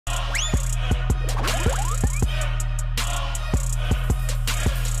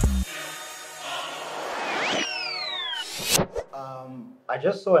I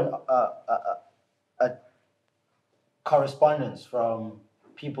just saw a correspondence from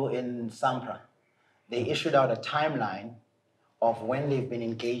people in SAMPRA. They issued out a timeline of when they've been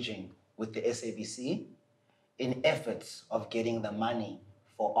engaging with the SABC in efforts of getting the money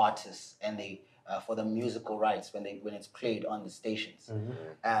for artists and for the musical rights when it's played on the stations.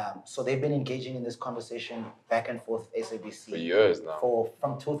 So they've been engaging in this conversation back and forth SABC for years now.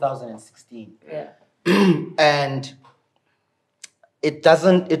 From 2016. Yeah. And it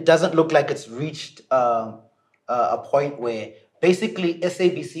doesn't look like it's reached a point where basically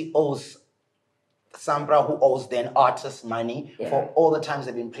SABC owes SAMPRA, who owes then artists money for all the times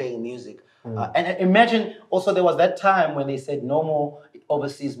they've been playing music. And imagine also there was that time when they said no more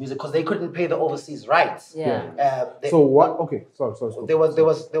overseas music because they couldn't pay the overseas rights. So what? Okay, sorry. There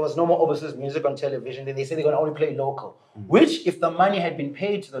was no more overseas music on television. Then they said they're gonna only play local, which if the money had been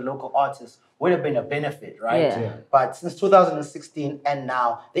paid to the local artists would have been a benefit, right? But since 2016 and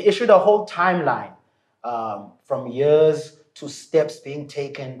now, they issued a whole timeline from years to steps being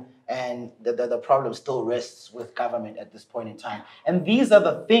taken. And the problem still rests with government at this point in time. And these are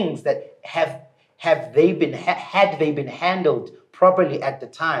the things that had they been handled properly at the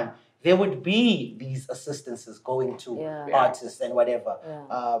time, there would be these assistances going to artists and whatever.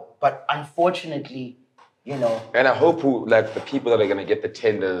 But unfortunately, you know. And I hope like the people that are gonna get the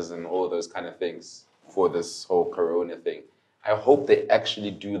tenders and all those kind of things for this whole Corona thing, I hope they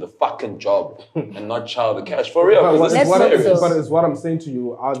actually do the fucking job and not chow the cash for real. But it's what I'm saying to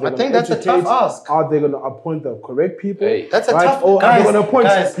you. I think that's a tough ask. Are they going to appoint the correct people? That's a tough. Or are they going to appoint?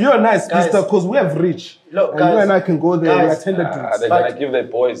 Guys, you're a nice Speedsta because we have reach. Look, and guys, you and I can go there. We attended to they're gonna give their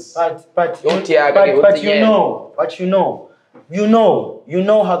boys. But you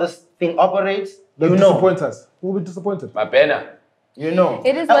know how this thing operates. They'll disappoint us. We'll be disappointed. My banner. You know.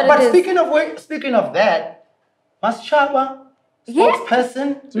 It is what but it is. Speaking of that, Mas Chaba,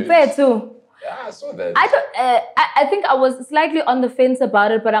 spokesperson. Fair too. Yeah, I saw that. I think I was slightly on the fence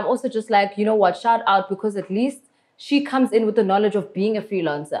about it, but I'm also just like, you know what, shout out, because at least she comes in with the knowledge of being a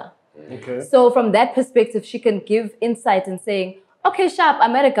freelancer. Okay. So from that perspective, she can give insight and saying, okay, Sharp,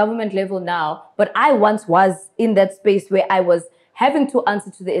 I'm at a government level now, but I once was in that space where I was having to answer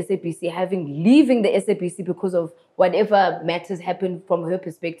to the SABC, leaving the SABC because of whatever matters happened from her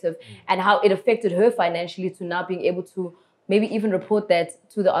perspective and how it affected her financially to now being able to maybe even report that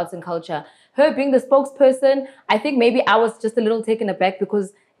to the arts and culture. Her being the spokesperson, I think maybe I was just a little taken aback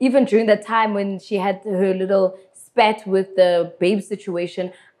because even during that time when she had her little spat with the babe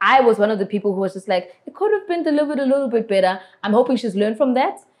situation, I was one of the people who was just like, it could have been delivered a little bit better. I'm hoping she's learned from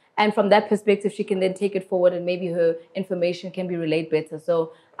that. And from that perspective, she can then take it forward and maybe her information can be relayed better.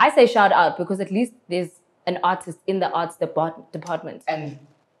 So I say shout out because at least there's an artist in the arts department. And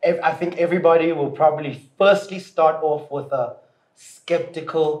I think everybody will probably firstly start off with a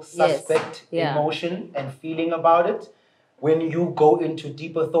skeptical, suspect emotion and feeling about it. When you go into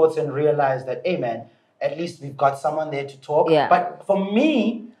deeper thoughts and realize that, hey man, at least we've got someone there to talk. Yeah. But for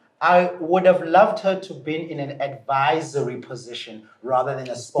me, I would have loved her to be in an advisory position rather than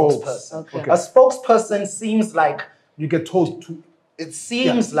a spokesperson. Okay. A spokesperson seems like... You get told to... It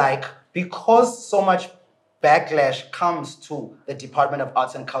seems like because so much backlash comes to the Department of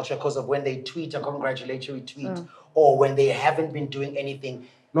Arts and Culture because of when they tweet a congratulatory tweet or when they haven't been doing anything.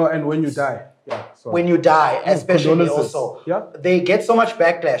 No, and when you die. Yeah. Sorry. When you die, especially also. Yeah. They get so much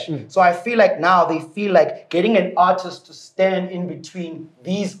backlash. So I feel like now they feel like getting an artist to stand in between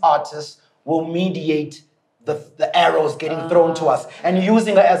these artists will mediate the arrows getting thrown to us and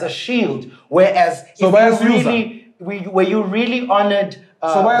using her as a shield. Whereas were you really honored...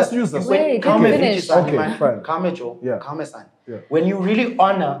 so why else use them? When you really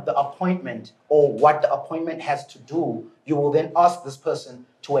honor the appointment or what the appointment has to do, you will then ask this person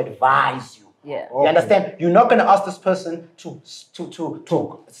to advise you. Yeah. You understand? You're not going to ask this person to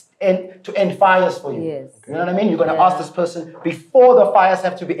end fires for you. Yes. You know what I mean? You're going to ask this person before the fires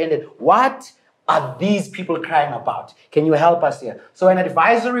have to be ended. What are these people crying about? Can you help us here? So an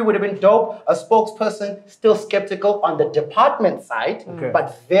advisory would have been dope. A spokesperson, still skeptical on the department side,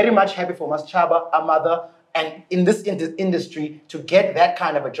 but very much happy for Mas Chaba, a mother. And in this industry, to get that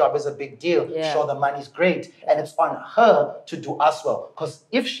kind of a job is a big deal. Yeah. Sure, the money's great. And it's on her to do us well. Because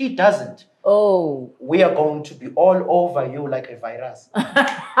if she doesn't, we are going to be all over you like a virus.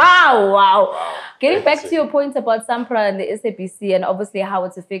 Wow. Getting back to your point about SAMPRA and the SABC and obviously how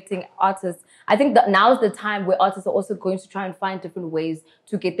it's affecting artists, I think that now's the time where artists are also going to try and find different ways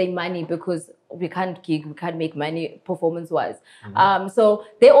to get their money because we can't gig, we can't make money performance-wise. So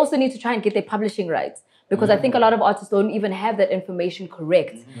they also need to try and get their publishing rights. because I think a lot of artists don't even have that information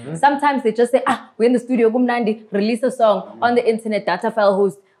correct. Sometimes they just say, we're in the studio, Gumnandi, release a song on the internet, data file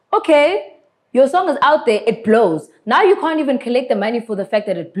host. Okay, your song is out there, it blows. Now you can't even collect the money for the fact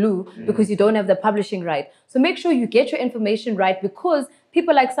that it blew because you don't have the publishing right. So make sure you get your information right, because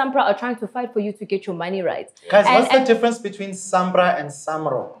people like SAMPRA are trying to fight for you to get your money right. Guys, what's the difference between SAMPRA and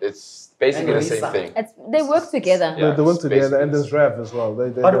SAMRO? It's basically the same thing. They work together. Yeah, they work together, and there's REV as well.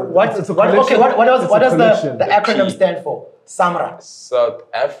 But what does the acronym stand for? SAMRA. South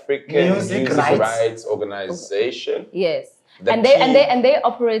African Music Rights Organization. Yes. And they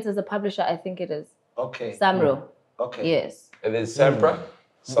operate as a publisher, I think it is. Okay. SAMRO. Okay. Yes. And then SAMPRA.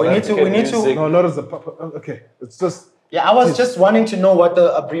 We need to. No, not as a. Okay, it's just. Yeah, I was just wanting to know what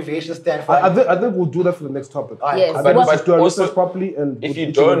the abbreviation stand for. I think we'll do that for the next topic. Yes. I think But just do our also, research properly, and if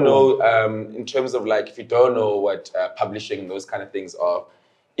you don't know, in terms of like, if you don't know what publishing, those kind of things are,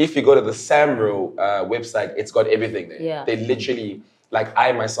 if you go to the SAMRO website, it's got everything there. Yeah. They literally, like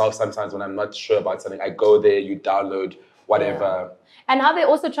I myself, sometimes when I'm not sure about something, I go there, you download whatever. And how they're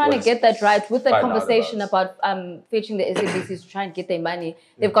also trying to get that right with the Find out conversation about fetching the SABCs to try and get their money.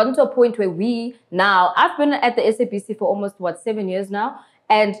 They've gotten to a point where I've been at the SABC for almost, 7 years now?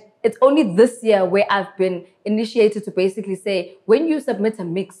 And it's only this year where I've been initiated to basically say, when you submit a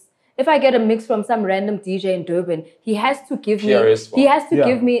mix, if I get a mix from some random DJ in Durban, he has to give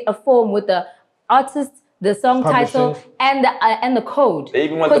me a form with the artist, the song title, and the code. They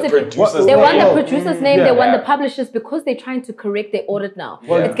even want the producer's name. They want the producer's name, they want the publishers, because they're trying to correct their audit now.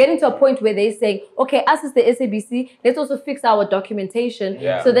 It's getting to a point where they're saying, okay, us as the SABC, let's also fix our documentation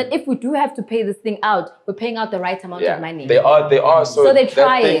so that if we do have to pay this thing out, we're paying out the right amount of money. They are. So they're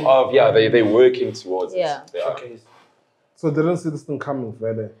trying. Thing of, they're working towards it. They are. Okay. So they don't see this thing coming,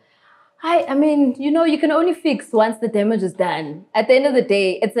 really. I mean, you can only fix once the damage is done. At the end of the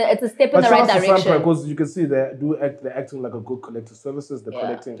day, it's a step in the right direction. Because you can see they're acting like a good collective services. They're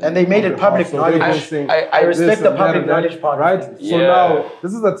collecting, and they made it public knowledge. I respect the public knowledge part, right? So now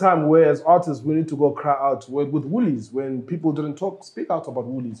this is the time where, as artists, we need to go cry out with woolies when people didn't speak out about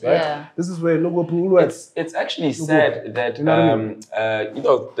woolies, right? Yeah. This is where it's actually sad that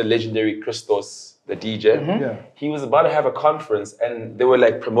the legendary Christos, the DJ, he was about to have a conference, and they were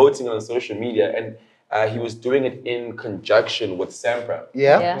like promoting it on social media, and he was doing it in conjunction with SAMPRA.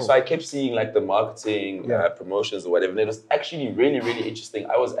 So I kept seeing like the marketing promotions or whatever, and it was actually really, really interesting.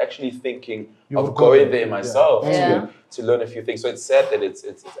 I was actually thinking of going there myself to learn a few things. So it's sad that it's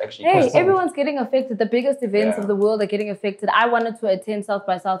actually... Hey, everyone's getting affected. The biggest events of the world are getting affected. I wanted to attend South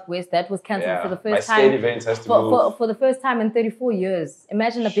by Southwest. That was cancelled for the first time. My state events has to move. For the first time in 34 years.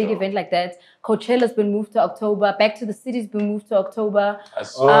 Imagine a big event like that. Coachella's been moved to October. Back to the City's been moved to October.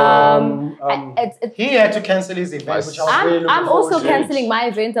 He had to cancel his event, which I was really looking I'm also cancelling my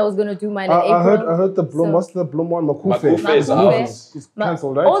event. I was going to do mine in April. I heard the Bloom, what's the Bloom one? Makhathini is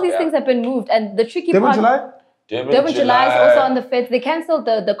cancelled, right? All these things have been moved, and the tricky part... Durban July is also on the 5th. They cancelled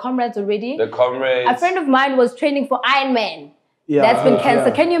the Comrades already. The Comrades. A friend of mine was training for Iron Man. That's been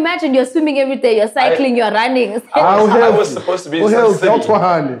cancelled. Can you imagine? You're swimming every day. You're cycling. You're running. I was supposed to be in Sun City.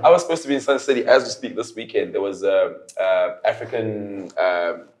 I was supposed to be in Sun City as we speak this weekend. There was African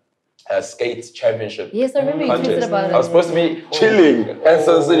skate championship. Yes, I remember you tweeted about it. I was supposed to be chilling at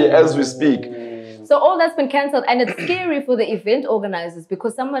Sun City as we speak. So all that's been cancelled, and it's scary for the event organizers,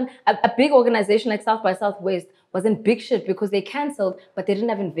 because a big organization like South by Southwest was in big shit because they cancelled, but they didn't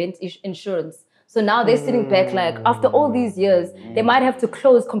have event insurance. So now they're sitting back like, after all these years, they might have to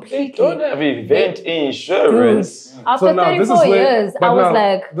close completely. They don't have event insurance. Dude, after 34 years, I was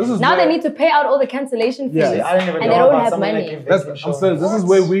like, now they need to pay out all the cancellation fees, and they don't have money. I'm saying this is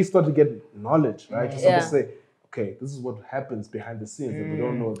where we start to get knowledge, right? To say, okay, this is what happens behind the scenes that we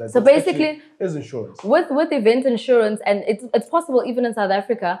don't know. That so basically, is insurance. With event insurance, and it's possible even in South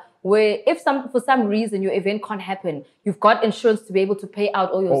Africa, where if for some reason your event can't happen, you've got insurance to be able to pay out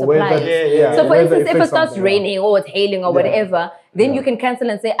all your supplies. So for instance, if it starts raining or it's hailing or whatever, then you can cancel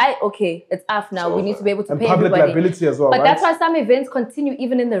and say, it's off now. We need to be able to pay public everybody. Liability as well, but that's why some events continue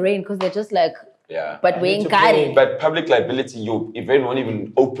even in the rain, because they're just like, but we ain't got it. But public liability, your event won't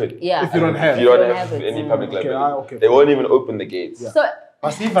even open. If you don't have, any public liability. They won't even open the gates. So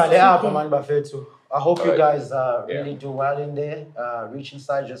I hope you guys really do well in there. Reach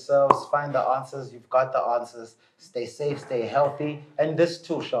inside yourselves, find the answers. You've got the answers. Stay safe, stay healthy, and this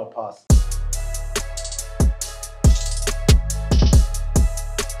too shall pass.